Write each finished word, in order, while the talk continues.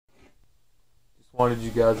Wanted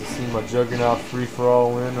you guys to see my juggernaut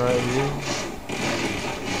free-for-all win right here.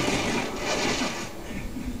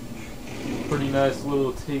 Pretty nice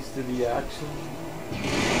little taste of the action.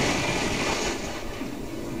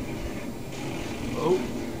 Oh,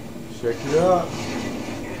 check it out.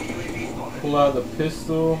 Pull out the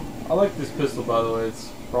pistol. I like this pistol, by the way.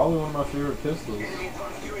 It's probably one of my favorite pistols.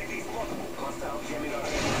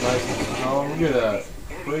 Nice and strong. Look at that.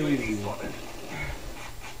 Crazy.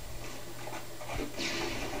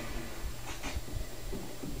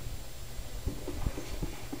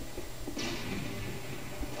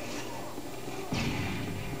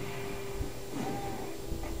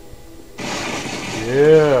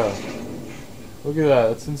 Yeah. Look at that.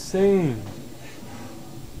 That's insane.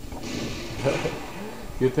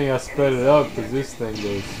 Good thing I sped it up because this thing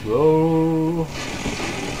goes slow.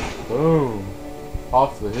 Boom.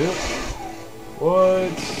 Off the hip.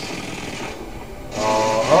 What?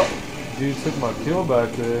 Oh, dude took my kill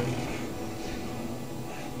back there.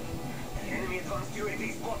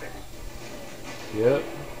 Yep.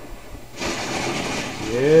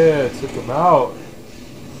 Yeah, took him out.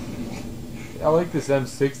 I like this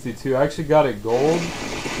M62. I actually got it gold,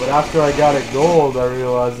 but after I got it gold, I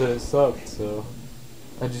realized that it sucked, so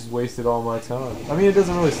I just wasted all my time. I mean, it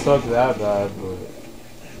doesn't really suck that bad, but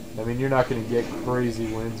I mean, you're not going to get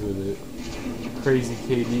crazy wins with it. Crazy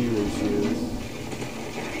KD ratios.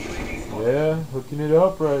 Yeah, hooking it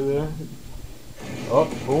up right there. Oh,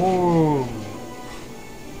 boom.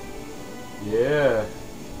 Yeah.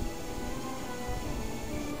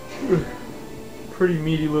 Pretty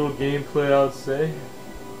meaty little gameplay, I would say.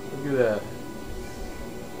 Look at that.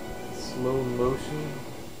 Slow motion.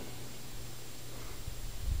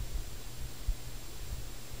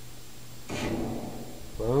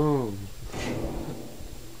 Boom.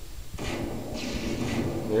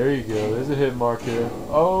 There you go. There's a hit marker.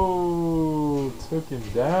 Oh, took him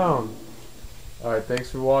down. Alright,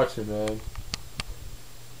 thanks for watching, man.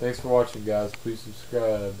 Thanks for watching, guys. Please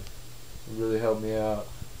subscribe. It really helped me out.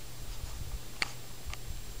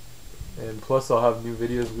 And plus I'll have new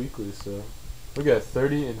videos weekly, so look at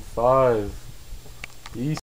 30 and 5. Easy.